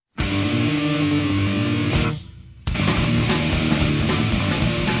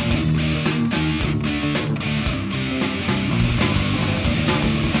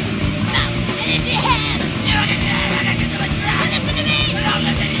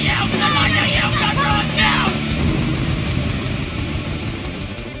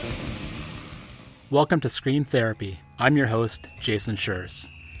Welcome to Scream Therapy. I'm your host, Jason Schurz.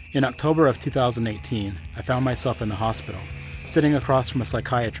 In October of 2018, I found myself in the hospital, sitting across from a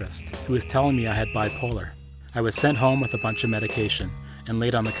psychiatrist who was telling me I had bipolar. I was sent home with a bunch of medication and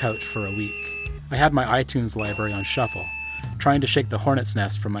laid on the couch for a week. I had my iTunes library on shuffle, trying to shake the hornet's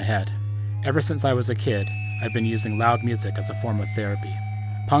nest from my head. Ever since I was a kid, I've been using loud music as a form of therapy.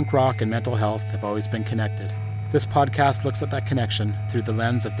 Punk rock and mental health have always been connected. This podcast looks at that connection through the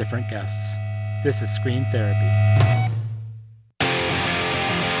lens of different guests. This is Scream Therapy.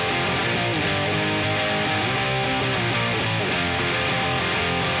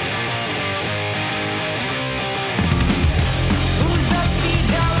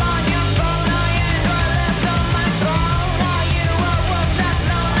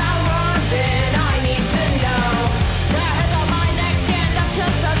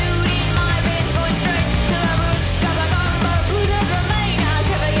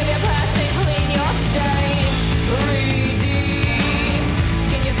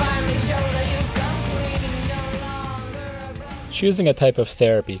 Choosing a type of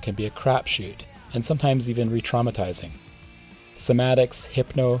therapy can be a crapshoot, and sometimes even re-traumatizing. Somatics,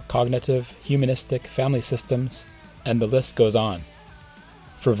 hypno, cognitive, humanistic, family systems, and the list goes on.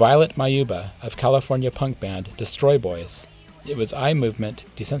 For Violet Mayugba of California punk band Destroy Boys, it was eye movement,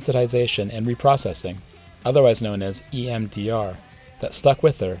 desensitization, and reprocessing, otherwise known as EMDR, that stuck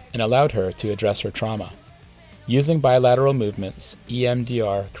with her and allowed her to address her trauma. Using bilateral movements,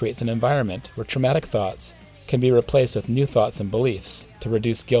 EMDR creates an environment where traumatic thoughts can be replaced with new thoughts and beliefs to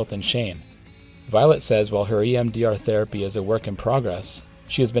reduce guilt and shame. Violet says while her EMDR therapy is a work in progress,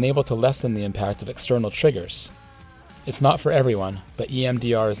 she has been able to lessen the impact of external triggers. It's not for everyone, but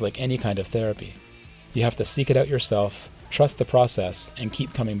EMDR is like any kind of therapy. You have to seek it out yourself, trust the process, and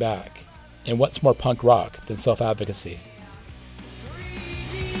keep coming back. And what's more punk rock than self-advocacy?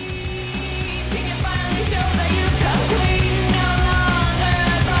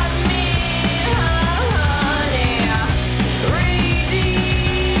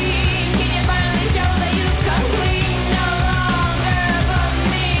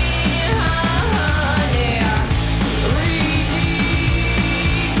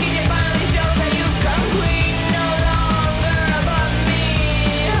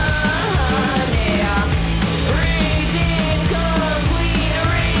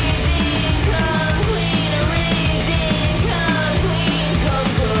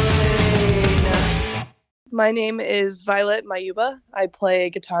 My name is Violet Mayugba. I play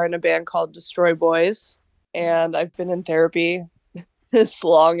guitar in a band called Destroy Boys, and I've been in therapy as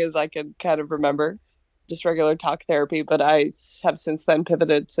long as I can kind of remember, just regular talk therapy, but I have since then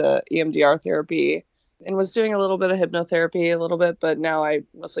pivoted to EMDR therapy and was doing a little bit of hypnotherapy, a little bit, but now I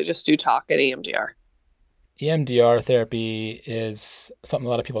mostly just do talk at EMDR. EMDR therapy is something a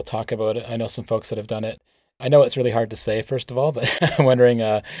lot of people talk about. I know some folks that have done it. I know it's really hard to say, first of all, but I'm wondering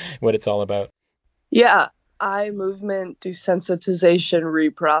what it's all about. Yeah. Eye movement desensitization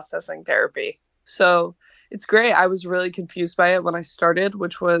reprocessing therapy. So it's great. I was really confused by it when I started,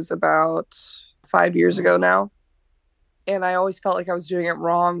 which was about 5 years ago now. And I always felt like I was doing it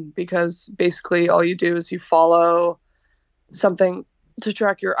wrong because basically all you do is you follow something to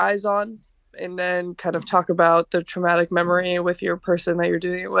track your eyes on and then kind of talk about the traumatic memory with your person that you're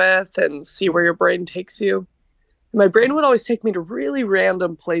doing it with and see where your brain takes you. My brain would always take me to really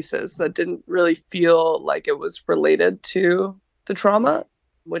random places that didn't really feel like it was related to the trauma,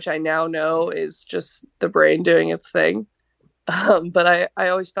 which I now know is just the brain doing its thing. But I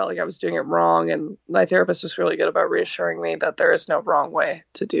always felt like I was doing it wrong. And my therapist was really good about reassuring me that there is no wrong way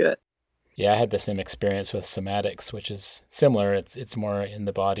to do it. Yeah, I had the same experience with somatics, which is similar. It's more in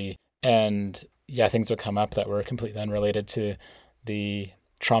the body. And yeah, things would come up that were completely unrelated to the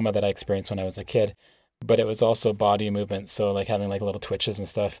trauma that I experienced when I was a kid. But it was also body movement, so like having like little twitches and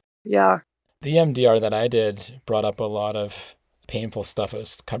stuff. Yeah. The EMDR that I did brought up a lot of painful stuff. It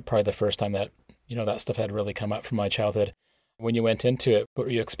was probably the first time that, that stuff had really come up from my childhood. When you went into it, what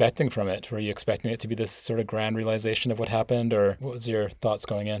were you expecting from it? Were you expecting it to be this sort of grand realization of what happened, or what was your thoughts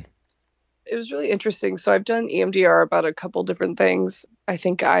going in? It was really interesting. So I've done EMDR about a couple different things. I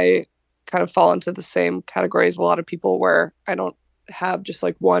think I kind of fall into the same category as a lot of people where I don't have just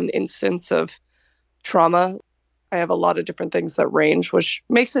like one instance of trauma. I have a lot of different things that range, which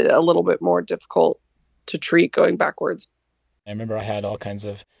makes it a little bit more difficult to treat going backwards. I remember I had all kinds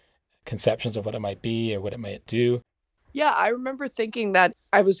of conceptions of what it might be or what it might do. Yeah, I remember thinking that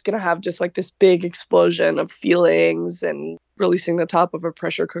I was going to have just like this big explosion of feelings and releasing the top of a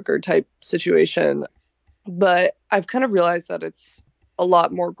pressure cooker type situation. But I've kind of realized that it's a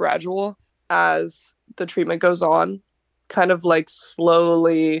lot more gradual as the treatment goes on, kind of like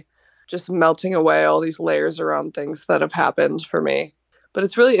slowly just melting away all these layers around things that have happened for me. But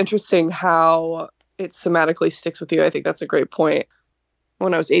it's really interesting how it somatically sticks with you. I think that's a great point.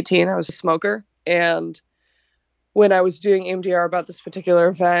 When I was 18, I was a smoker. And when I was doing EMDR about this particular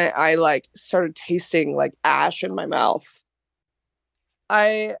event, I started tasting like ash in my mouth.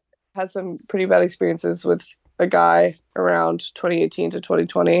 I had some pretty bad experiences with a guy around 2018 to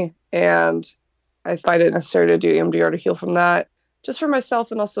 2020. And I find it necessary to do EMDR to heal from that, just for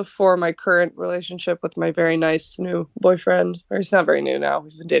myself and also for my current relationship with my very nice new boyfriend. Or he's not very new now.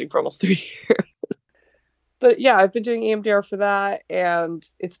 We've been dating for almost 3 years. But yeah, I've been doing EMDR for that, and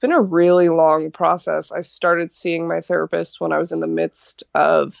it's been a really long process. I started seeing my therapist when I was in the midst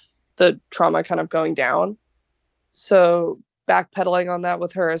of the trauma kind of going down. So backpedaling on that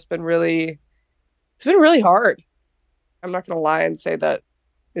with her has been it's been really hard. I'm not going to lie and say that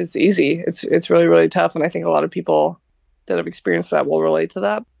it's easy. It's really, really tough. And I think a lot of people that have experienced that will relate to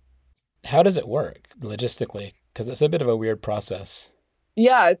that. How does it work logistically? Because it's a bit of a weird process.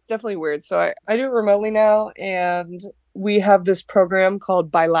 Yeah, it's definitely weird. So I do it remotely now, and we have this program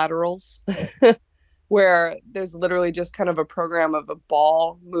called bilaterals where there's literally just kind of a program of a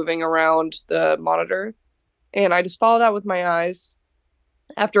ball moving around the monitor. And I just follow that with my eyes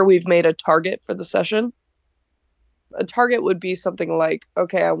after we've made a target for the session. A target would be something like,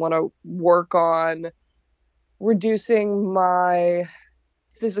 okay, I want to work on reducing my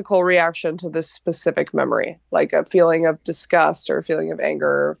physical reaction to this specific memory, like a feeling of disgust or a feeling of anger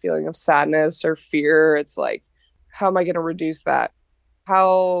or a feeling of sadness or fear. It's like, how am I going to reduce that?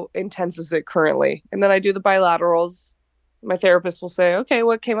 How intense is it currently? And then I do the bilaterals. My therapist will say, okay,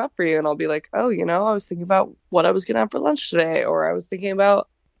 what came up for you? And I'll be like, oh, I was thinking about what I was going to have for lunch today, or I was thinking about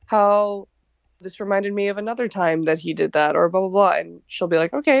how this reminded me of another time that he did that, or blah, blah, blah. And she'll be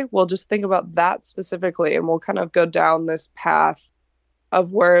like, okay, well, just think about that specifically. And we'll kind of go down this path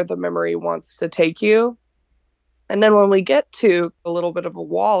of where the memory wants to take you. And then when we get to a little bit of a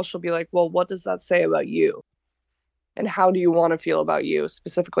wall, she'll be like, well, what does that say about you? And how do you want to feel about you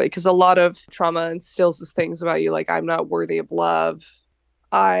specifically? Because a lot of trauma instills these things about you, like, I'm not worthy of love.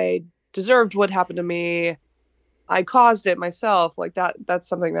 I deserved what happened to me. I caused it myself. Like that's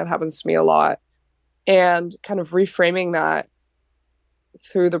something that happens to me a lot. And kind of reframing that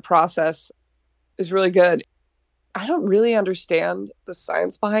through the process is really good. I don't really understand the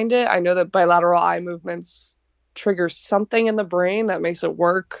science behind it. I know that bilateral eye movements trigger something in the brain that makes it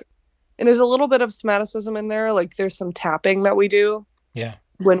work. And there's a little bit of somaticism in there. Like there's some tapping that we do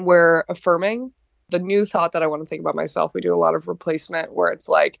when we're affirming. The new thought that I want to think about myself, we do a lot of replacement where it's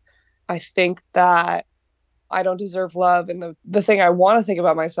like, I think that I don't deserve love. And the thing I want to think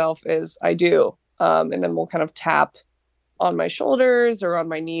about myself is I do. And then we'll kind of tap on my shoulders or on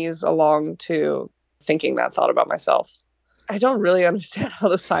my knees along to thinking that thought about myself. I don't really understand how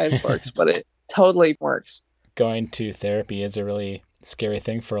the science works, but it totally works. Going to therapy is a really scary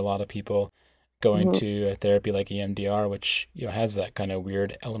thing for a lot of people. Going to a therapy like EMDR, which has that kind of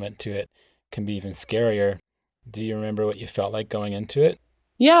weird element to it, can be even scarier. Do you remember what you felt like going into it?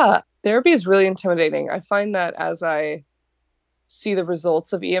 Yeah, therapy is really intimidating. I find that as I see the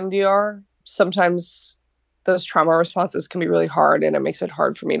results of EMDR, sometimes those trauma responses can be really hard, and it makes it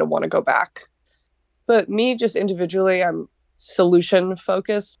hard for me to want to go back. But me, just individually, I'm solution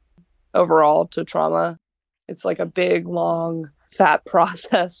focused overall to trauma. It's like a big, long, fat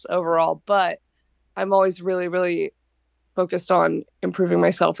process overall. But I'm always really, really focused on improving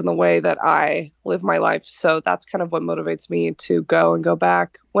myself in the way that I live my life. So that's kind of what motivates me to go and go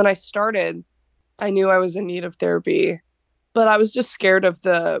back. When I started, I knew I was in need of therapy, but I was just scared of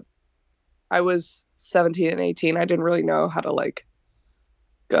I was 17 and 18. I didn't really know how to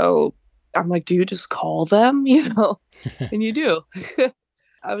go. I'm like, do you just call them? And you do.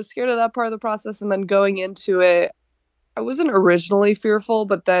 I was scared of that part of the process. And then going into it, I wasn't originally fearful,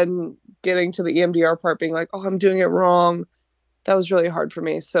 but then getting to the EMDR part, being like, oh, I'm doing it wrong. That was really hard for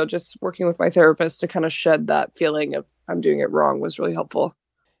me. So just working with my therapist to kind of shed that feeling of I'm doing it wrong was really helpful.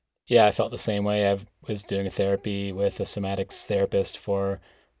 Yeah, I felt the same way. I was doing therapy with a somatics therapist for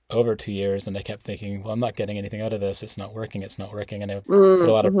over 2 years, and I kept thinking, well, I'm not getting anything out of this. It's not working. And I put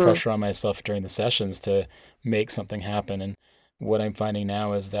a lot of pressure on myself during the sessions to make something happen. And what I'm finding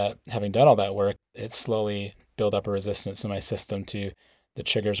now is that having done all that work, it slowly built up a resistance in my system to the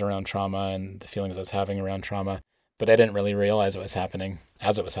triggers around trauma and the feelings I was having around trauma. But I didn't really realize what was happening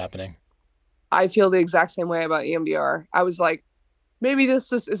as it was happening. I feel the exact same way about EMDR. I was like, maybe this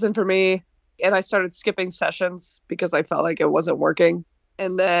just isn't for me. And I started skipping sessions because I felt like it wasn't working.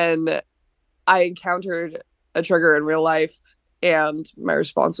 And then I encountered a trigger in real life, and my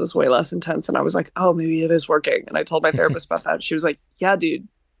response was way less intense. And I was like, oh, maybe it is working. And I told my therapist about that. She was like, yeah, dude,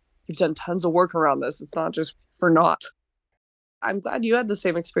 you've done tons of work around this. It's not just for naught. I'm glad you had the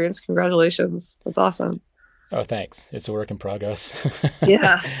same experience. Congratulations. That's awesome. Oh, thanks. It's a work in progress,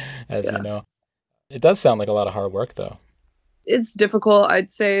 Yeah. as you Yeah. know. It does sound like a lot of hard work, though. It's difficult. I'd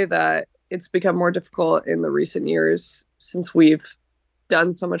say that it's become more difficult in the recent years since we've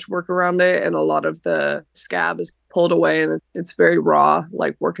done so much work around it and a lot of the scab is pulled away and it's very raw,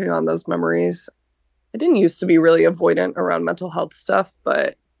 like working on those memories. I didn't used to be really avoidant around mental health stuff,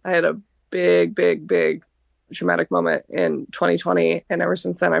 but I had a big traumatic moment in 2020. And ever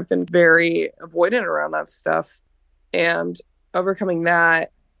since then, I've been very avoidant around that stuff. And overcoming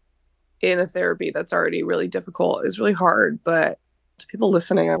that in a therapy that's already really difficult is really hard. But to people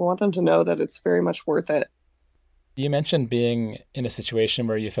listening, I want them to know that it's very much worth it. You mentioned being in a situation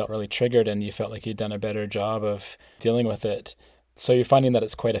where you felt really triggered and you felt like you'd done a better job of dealing with it. So you're finding that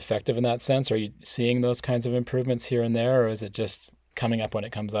it's quite effective in that sense? Are you seeing those kinds of improvements here and there, or is it just coming up when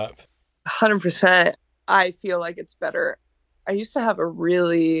it comes up? 100%. I feel like it's better. I used to have a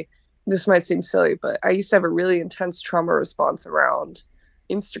really, this might seem silly, but I used to have a really intense trauma response around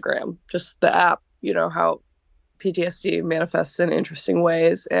Instagram, just the app, you know, how PTSD manifests in interesting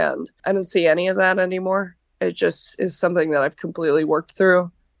ways. And I don't see any of that anymore. It just is something that I've completely worked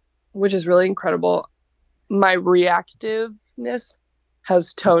through, which is really incredible. My reactiveness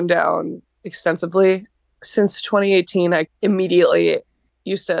has toned down extensively. Since 2018, I immediately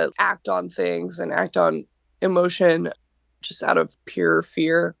used to act on things and act on emotion just out of pure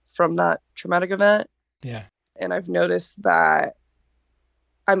fear from that traumatic event. Yeah. And I've noticed that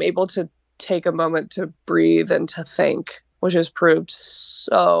I'm able to take a moment to breathe and to think, which has proved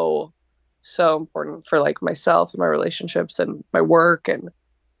so important for like myself and my relationships and my work and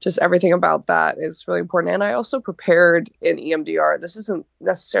just everything about that is really important. And I also prepared in EMDR. This isn't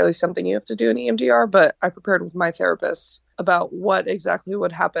necessarily something you have to do in EMDR, but I prepared with my therapist about what exactly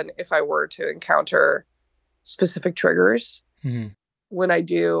would happen if I were to encounter specific triggers. Mm-hmm. When I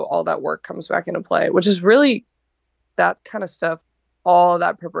do, all that work comes back into play, which is really that kind of stuff. All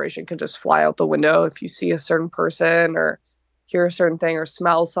that preparation can just fly out the window if you see a certain person or hear a certain thing or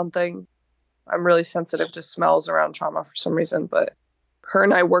smell something. I'm really sensitive to smells around trauma for some reason, but her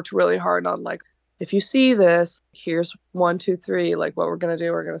and I worked really hard on like, if you see this, here's 1, 2, 3, like what we're going to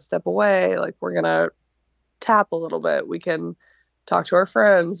do. We're going to step away. Like we're going to tap a little bit. We can talk to our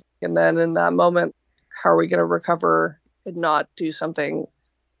friends. And then in that moment, how are we going to recover and not do something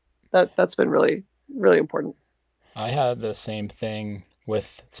that's been really, really important. I had the same thing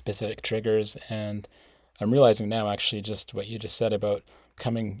with specific triggers, and I'm realizing now actually just what you just said about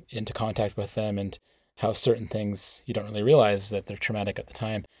coming into contact with them and how certain things you don't really realize that they're traumatic at the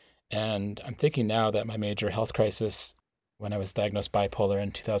time. And I'm thinking now that my major health crisis when I was diagnosed bipolar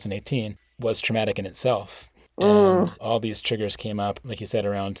in 2018 was traumatic in itself. And all these triggers came up, like you said,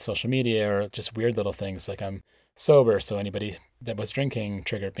 around social media or just weird little things like I'm sober, so anybody that was drinking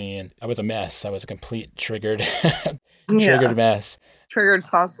triggered me, and I was a mess. I was a complete triggered Yeah. mess. Triggered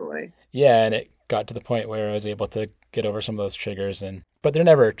constantly. Yeah, and it got to the point where I was able to get over some of those triggers, but they're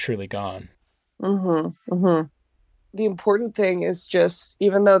never truly gone. Mm-hmm. Mm-hmm. The important thing is just,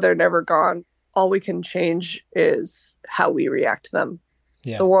 even though they're never gone, all we can change is how we react to them.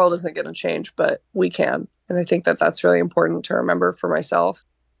 Yeah. The world isn't going to change, but we can. And I think that that's really important to remember for myself.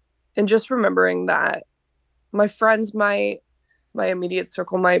 And just remembering that my friends might, my immediate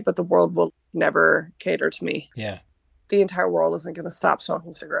circle might, but the world will never cater to me. Yeah. The entire world isn't going to stop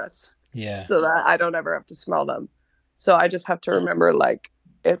smoking cigarettes. Yeah. So that I don't ever have to smell them. So I just have to remember, like,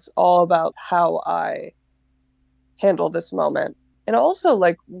 it's all about how I handle this moment. And also,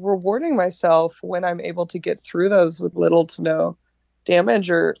 like, rewarding myself when I'm able to get through those with little to no damage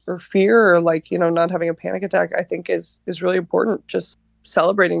or fear or, like, you know, not having a panic attack, I think is really important. Just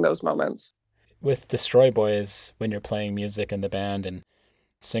celebrating those moments. With Destroy Boys, when you're playing music in the band and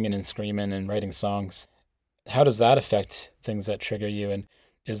singing and screaming and writing songs, how does that affect things that trigger you? And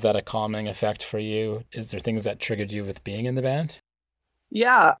is that a calming effect for you? Is there things that triggered you with being in the band?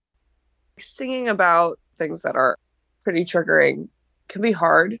 Yeah. Singing about things that are pretty triggering can be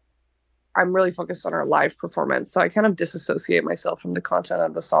hard. I'm really focused on our live performance. So I kind of disassociate myself from the content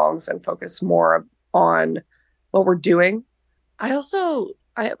of the songs and focus more on what we're doing. I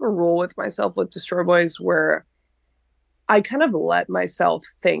have a rule with myself with Destroy Boys where I kind of let myself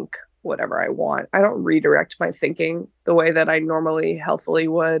think whatever I want. I don't redirect my thinking the way that I normally healthily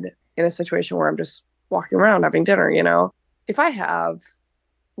would in a situation where I'm just walking around having dinner, you know? If I have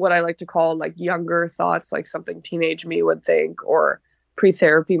what I like to call like younger thoughts, like something teenage me would think or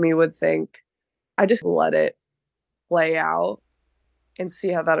pre-therapy me would think, I just let it play out and see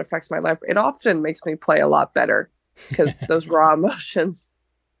how that affects my life. It often makes me play a lot better because those raw emotions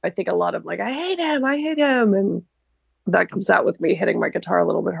I think a lot of like, I hate him, I hate him. And that comes out with me hitting my guitar a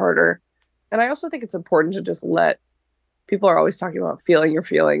little bit harder. And I also think it's important to just let people are always talking about feeling your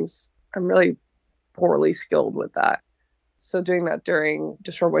feelings. I'm really poorly skilled with that. So doing that during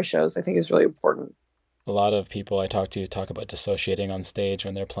Destroy Boy shows, I think is really important. A lot of people I talk to talk about dissociating on stage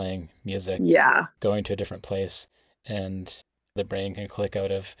when they're playing music, Yeah. going to a different place, and the brain can click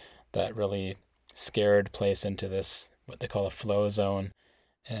out of that really scared place into this, what they call a flow zone.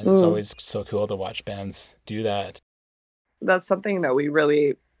 And it's Mm. always so cool to watch bands do that. That's something that we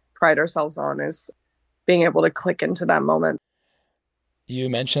really pride ourselves on is being able to click into that moment. You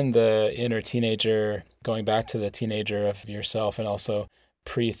mentioned the inner teenager, going back to the teenager of yourself and also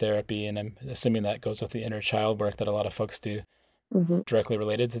pre-therapy, and I'm assuming that goes with the inner child work that a lot of folks do, Mm-hmm. directly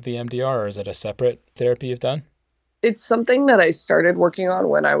related to the EMDR, or is it a separate therapy you've done? It's something that I started working on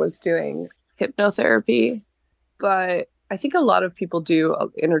when I was doing hypnotherapy, but I think a lot of people do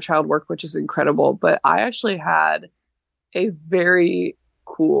inner child work, which is incredible. But I actually had a very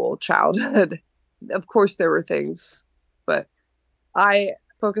cool childhood. Of course, there were things, but I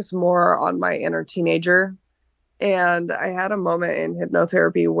focused more on my inner teenager. And I had a moment in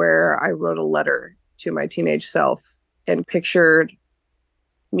hypnotherapy where I wrote a letter to my teenage self and pictured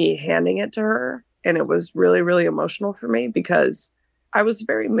me handing it to her. And it was really, really emotional for me because I was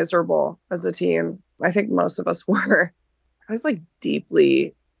very miserable as a teen. I think most of us were. I was like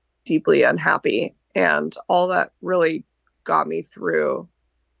deeply, deeply unhappy. And all that really got me through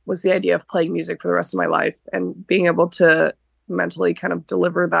was the idea of playing music for the rest of my life and being able to mentally kind of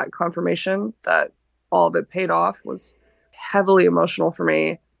deliver that confirmation that all of it paid off was heavily emotional for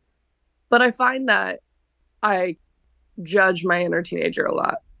me. But I find that I judge my inner teenager a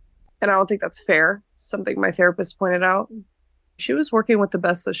lot. And I don't think that's fair. Something my therapist pointed out. She was working with the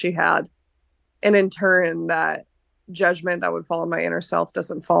best that she had. And in turn, that judgment that would fall on my inner self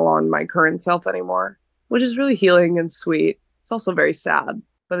doesn't fall on my current self anymore, which is really healing and sweet. It's also very sad,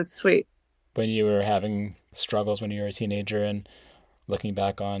 but it's sweet. When you were having struggles when you were a teenager and looking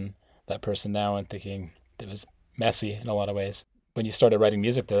back on that person now and thinking it was messy in a lot of ways, when you started writing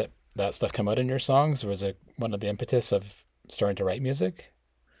music, did that stuff come out in your songs? Or was it one of the impetus of starting to write music?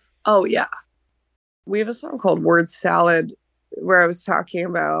 Oh, yeah. We have a song called Word Salad where I was talking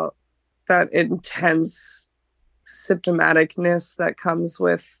about that intense symptomaticness that comes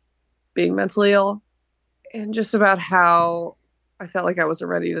with being mentally ill and just about how I felt like I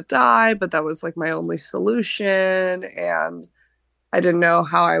wasn't ready to die, but that was like my only solution. And I didn't know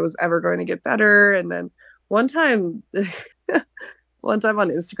how I was ever going to get better. And then one time, one time on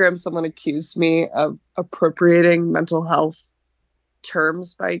Instagram, someone accused me of appropriating mental health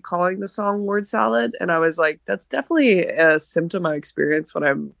terms by calling the song Word Salad. And I was like, that's definitely a symptom I experience when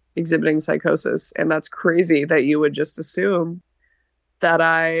I'm exhibiting psychosis. And that's crazy that you would just assume that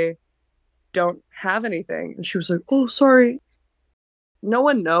I don't have anything. And she was like, oh, sorry. No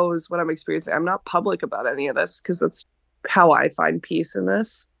one knows what I'm experiencing. I'm not public about any of this because that's how I find peace in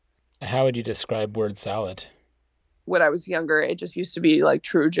this. How would you describe word salad? When I was younger, it just used to be like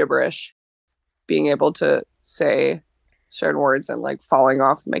true gibberish, being able to say certain words and like falling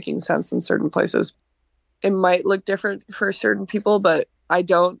off, making sense in certain places. It might look different for certain people, but I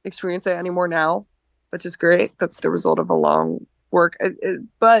don't experience it anymore now, which is great. That's the result of a long work.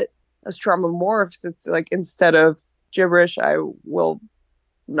 But as trauma morphs, it's like instead of gibberish, I will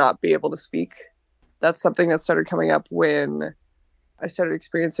not be able to speak. That's something that started coming up when I started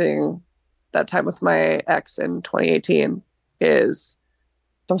experiencing that time with my ex in 2018 is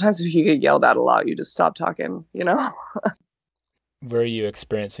sometimes if you get yelled at a lot, you just stop talking, you know? Were you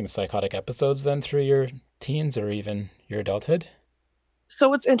experiencing psychotic episodes then through your teens or even your adulthood? So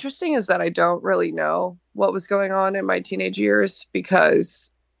what's interesting is that I don't really know what was going on in my teenage years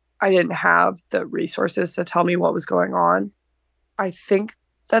because I didn't have the resources to tell me what was going on. I think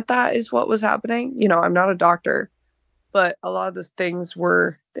that that is what was happening. You know, I'm not a doctor, but a lot of the things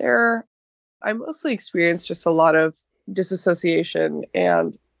were there. I mostly experienced just a lot of disassociation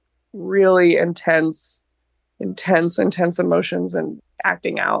and really intense emotions and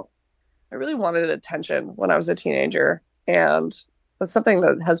acting out. I really wanted attention when I was a teenager. And that's something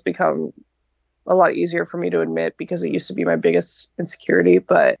that has become a lot easier for me to admit because it used to be my biggest insecurity.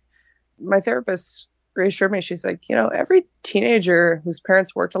 But my therapist reassured me. She's like, you know, every teenager whose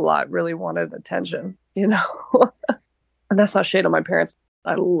parents worked a lot really wanted attention, you know? And that's not shade on my parents.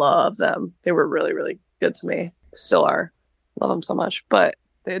 I love them. They were really, really good to me. Still are. Love them so much. But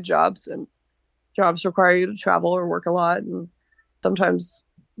they had jobs and jobs require you to travel or work a lot. And sometimes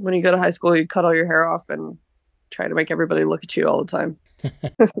when you go to high school, you cut all your hair off and try to make everybody look at you all the time.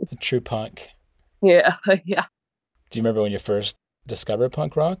 A true punk. Yeah. Yeah. Do you remember when you first discover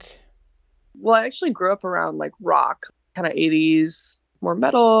punk rock? Well, I actually grew up around like rock, kind of 80s, more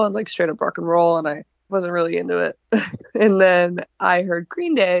metal and like straight up rock and roll, and I wasn't really into it. And then I heard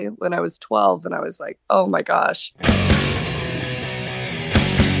Green Day when I was 12, and I was like, oh my gosh.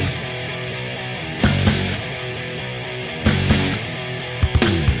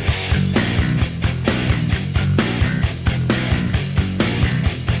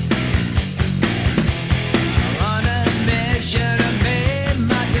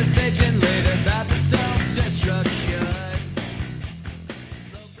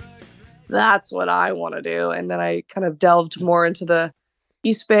 That's what I want to do. And then I kind of delved more into the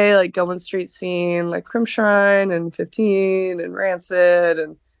East Bay, like Gilman Street scene, like Crimshrine and 15 and Rancid.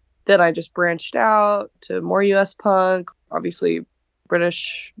 And then I just branched out to more US punk, obviously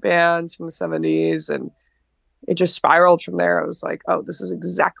British bands from the 70s. And it just spiraled from there. I was like, oh, this is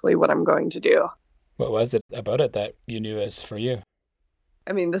exactly what I'm going to do. What was it about it that you knew was for you?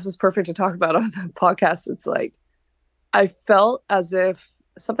 I mean, this is perfect to talk about on the podcast. It's like, I felt as if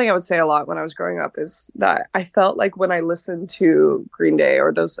something I would say a lot when I was growing up is that I felt like when I listened to Green Day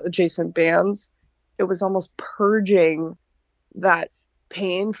or those adjacent bands, it was almost purging that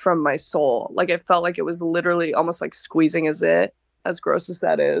pain from my soul. Like it felt like it was literally almost like squeezing a zit, as gross as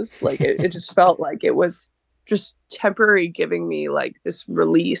that is. Like it just felt like it was just temporary giving me like this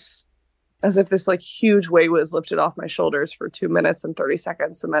release, as if this like huge weight was lifted off my shoulders for 2 minutes and 30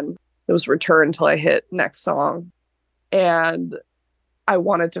 seconds. And then it was returned until I hit next song. And I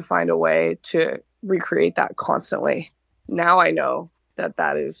wanted to find a way to recreate that constantly. Now I know that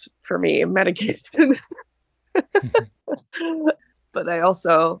that is, for me, medication. But I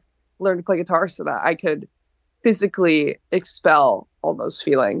also learned to play guitar so that I could physically expel all those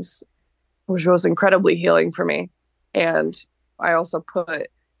feelings, which was incredibly healing for me. And I also put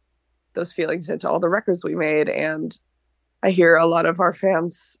those feelings into all the records we made. And I hear a lot of our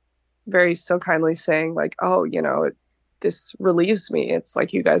fans very so kindly saying like, oh, you know, this relieves me. It's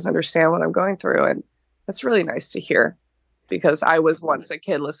like you guys understand what I'm going through. And that's really nice to hear, because I was once a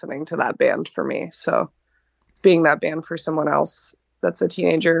kid listening to that band for me. So being that band for someone else that's a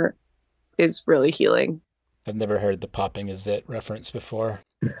teenager is really healing. I've never heard the popping is it reference before,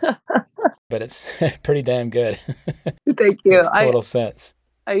 but it's pretty damn good. Thank you. Makes total sense.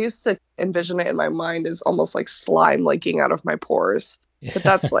 I used to envision it in my mind as almost like slime leaking out of my pores, but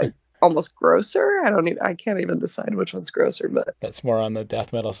that's like almost grosser. I can't even decide which one's grosser, but that's more on the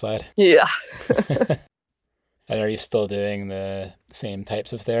death metal side. Yeah. And are you still doing the same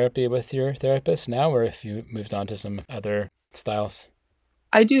types of therapy with your therapist now, or if you moved on to some other styles?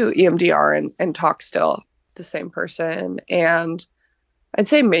 I do EMDR and talk still, the same person. And I'd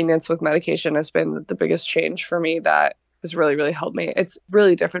say maintenance with medication has been the biggest change for me that has really, really helped me. It's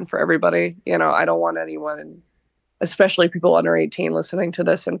really different for everybody. You know, I don't want anyone, especially people under 18, listening to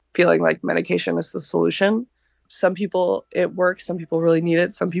this and feeling like medication is the solution. Some people it works, some people really need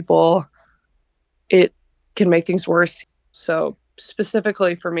it, some people it can make things worse. So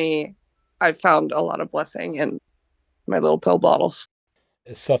specifically for me, I've found a lot of blessing in my little pill bottles.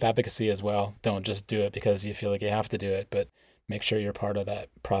 It's self-advocacy as well. Don't just do it because you feel like you have to do it, but make sure you're part of that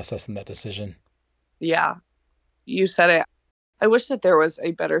process and that decision. Yeah, you said it. I wish that there was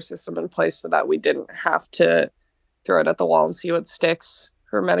a better system in place so that we didn't have to throw it at the wall and see what sticks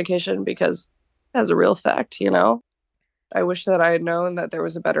for medication, because it has a real effect, you know? I wish that I had known that there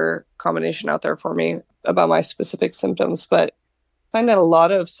was a better combination out there for me about my specific symptoms, but I find that a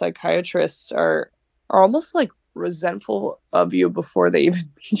lot of psychiatrists are almost like resentful of you before they even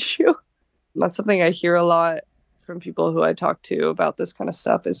meet you. That's something I hear a lot from people who I talk to about this kind of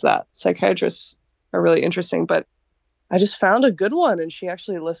stuff, is that psychiatrists are really interesting, but I just found a good one, and she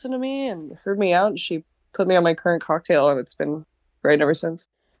actually listened to me and heard me out, and she put me on my current cocktail, and it's been great ever since.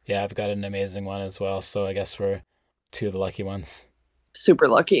 Yeah, I've got an amazing one as well, so I guess we're two of the lucky ones. Super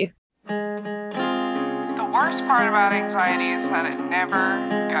lucky. The worst part about anxiety is that it never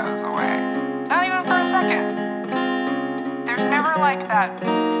goes away. Not even for a second. There's never like that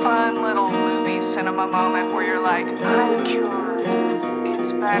fun little movie cinema moment where you're like, I'm cured,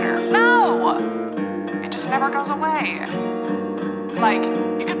 it's better. No! It just never goes away. Like,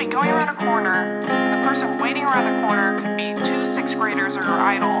 you could be going around a corner, and the person waiting around the corner could be 2 sixth graders or your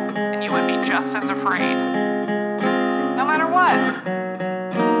idol, and you would be just as afraid. No matter what.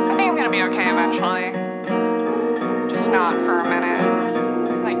 I think I'm gonna be okay eventually. Just not for a minute.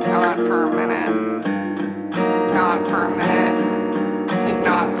 Like, not for a minute. Not for a minute. Like,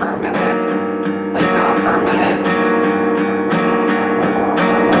 not for a minute. Like, not for a minute.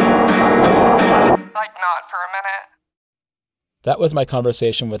 Like, not for a minute. That was my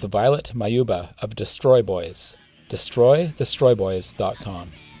conversation with Violet Mayugba of Destroy Boys.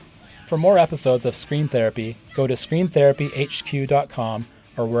 destroydestroyboys.com. For more episodes of Scream Therapy, go to screamtherapyhq.com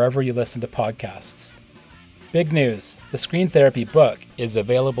or wherever you listen to podcasts. Big news, the Scream Therapy book is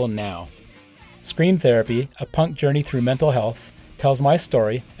available now. Scream Therapy, A Punk Journey Through Mental Health, tells my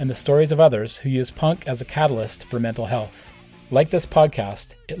story and the stories of others who use punk as a catalyst for mental health. Like this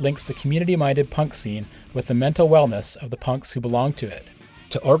podcast, it links the community-minded punk scene with the mental wellness of the punks who belong to it.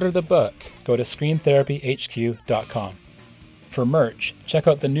 To order the book, go to screamtherapyhq.com. For merch, check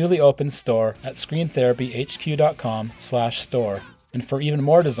out the newly opened store at screamtherapyhq.com/store. And for even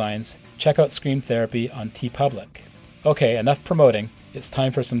more designs, check out Scream Therapy on TeePublic. Okay, enough promoting. It's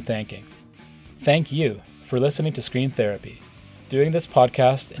time for some thanking. Thank you for listening to Scream Therapy. Doing this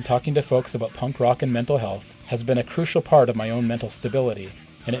podcast and talking to folks about punk rock and mental health has been a crucial part of my own mental stability,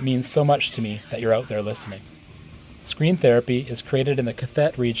 and it means so much to me that you're out there listening. Scream Therapy is created in the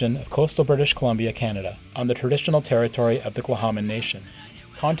Cathet region of coastal British Columbia, Canada, on the traditional territory of the Tla'amin Nation.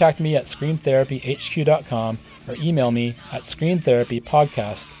 Contact me at screamtherapyhq.com or email me at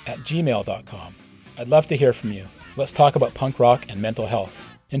screamtherapypodcast@gmail.com. I'd love to hear from you. Let's talk about punk rock and mental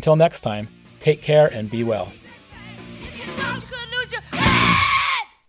health. Until next time, take care and be well.